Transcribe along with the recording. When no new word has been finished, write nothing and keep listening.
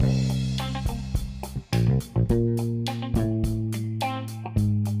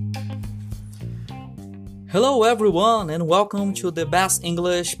Hello everyone and welcome to the Best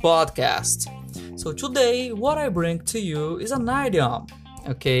English podcast. So today what I bring to you is an idiom,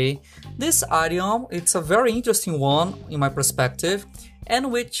 okay? This idiom, it's a very interesting one in my perspective, and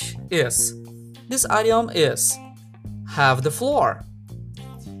this idiom is have the floor.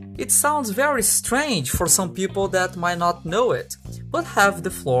 It sounds very strange for some people that might not know it, but have the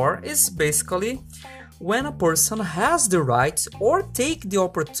floor is basically when a person has the right or take the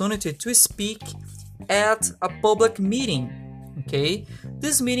opportunity to speak at a public meeting, okay?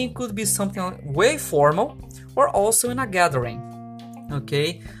 This meeting could be something way formal or also in a gathering,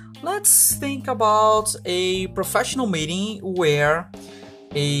 okay? Let's think about a professional meeting where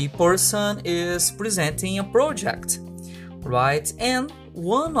a person is presenting a project, right? And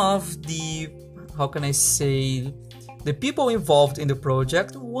one of the, the people involved in the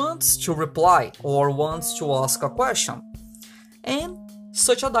project wants to reply or wants to ask a question. And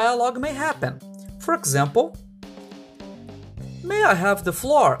such a dialogue may happen. For example, may I have the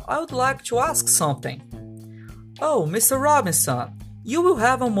floor? I would like to ask something. Oh, Mr. Robinson, you will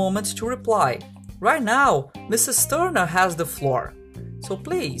have a moment to reply. Right now, Mrs. Turner has the floor. So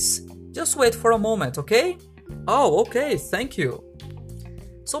please, just wait for a moment, okay? Oh, okay, thank you.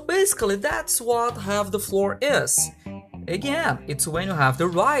 So basically, that's what have the floor is. Again, it's when you have the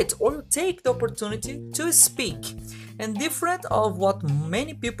right or you take the opportunity to speak. And different of what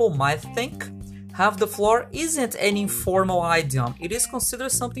many people might think, have the floor isn't an informal idiom. It is considered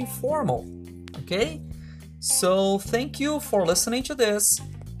something formal, okay? So thank you for listening to this.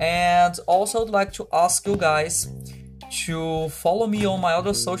 And also I'd like to ask you guys to follow me on my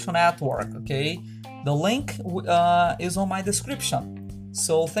other social network, okay? The link is on my description.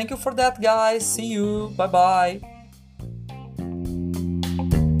 So thank you for that, guys. See you. Bye-bye.